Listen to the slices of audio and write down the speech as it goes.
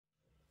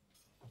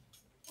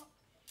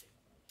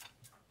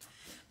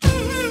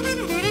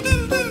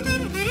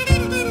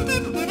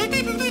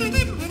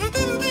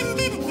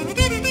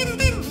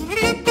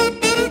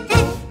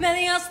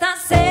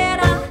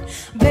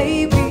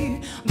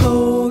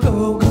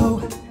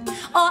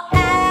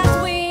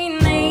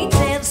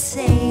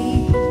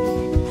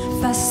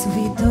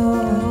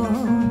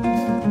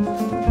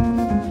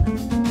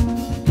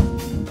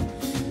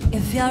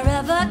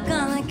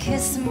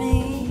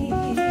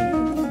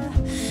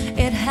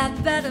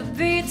better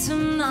be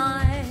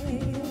tonight.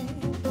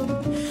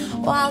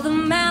 While the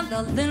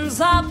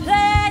mandolins are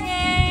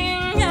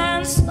playing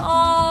and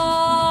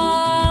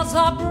stars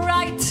are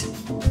bright.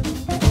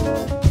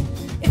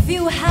 If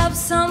you have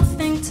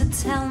something to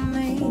tell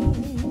me,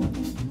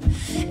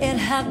 it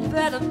had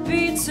better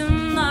be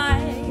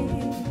tonight.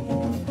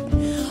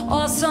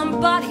 Or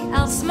somebody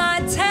else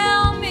might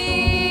tell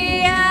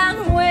me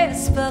and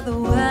whisper the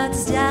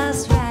words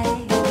just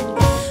right.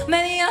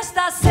 Meglio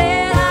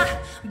stasera,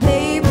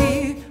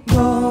 baby,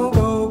 go,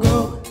 go,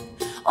 go.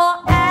 Or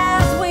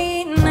as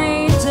we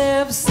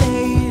natives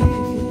say,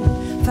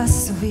 fa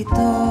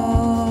subito.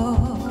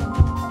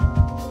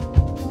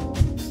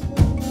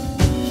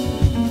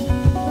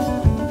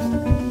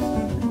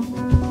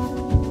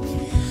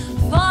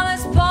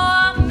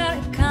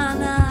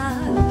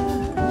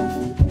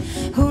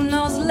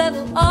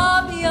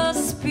 Of your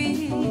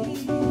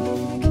speak,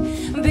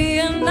 be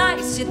a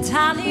nice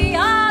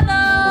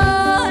Italiano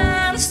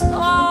and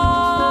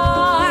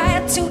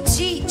start to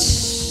teach.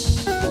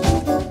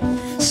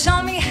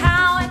 Show me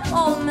how in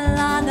old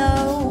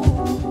Milano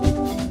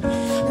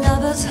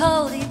lovers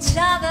hold each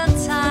other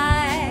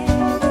tight.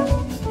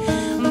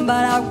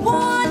 But I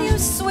warn you,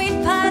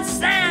 sweet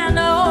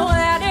paisano,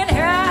 that it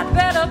had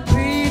better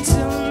be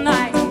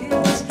tonight.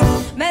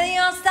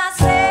 Meglio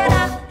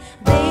stasera,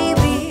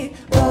 baby,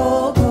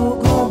 go, go,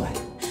 go.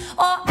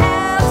 Or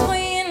as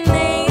we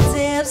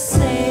natives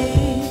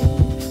say,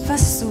 fa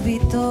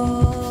subito.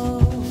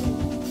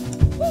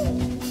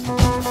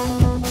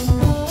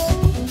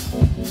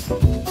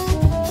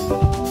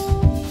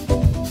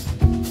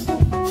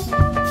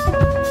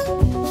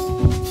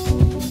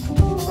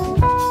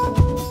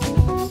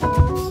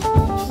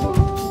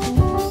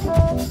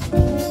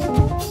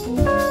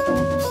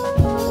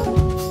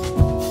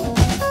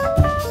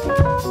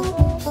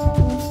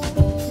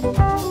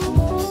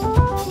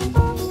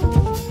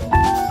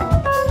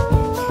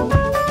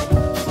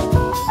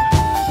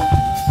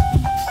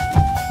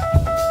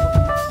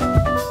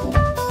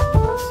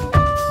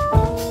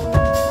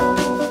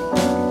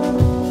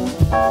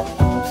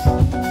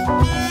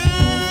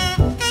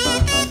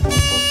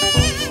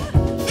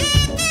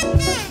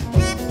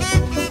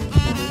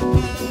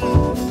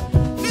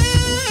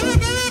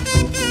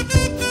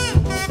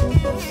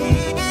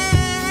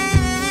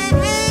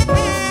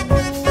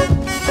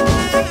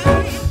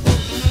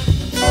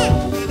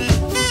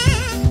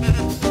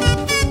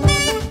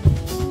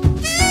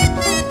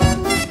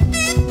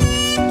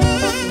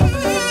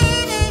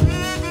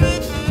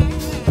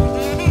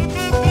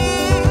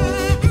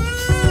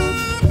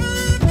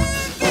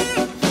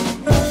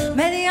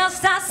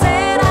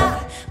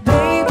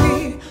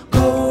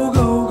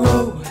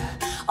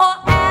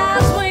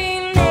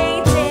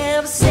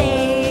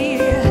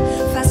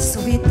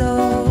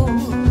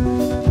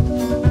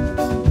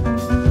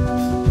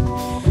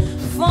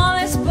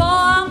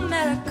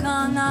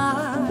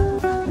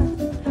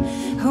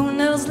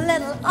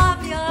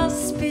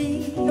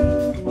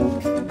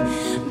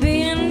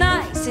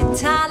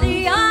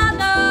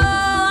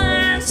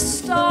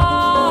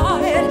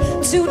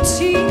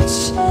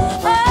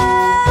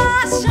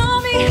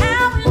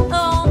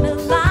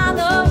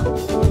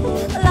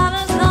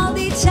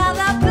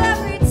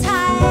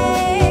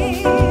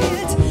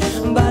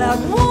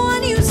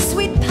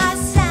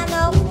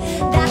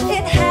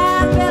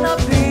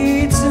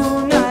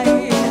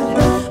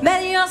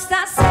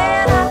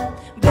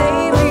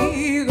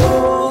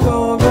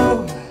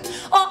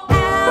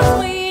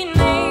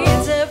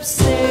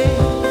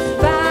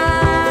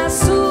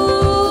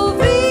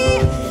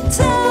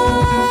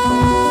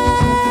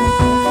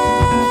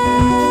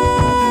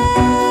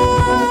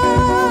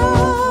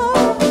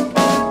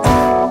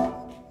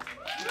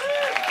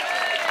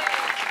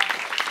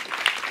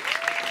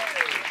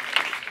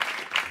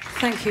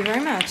 Thank you very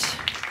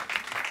much.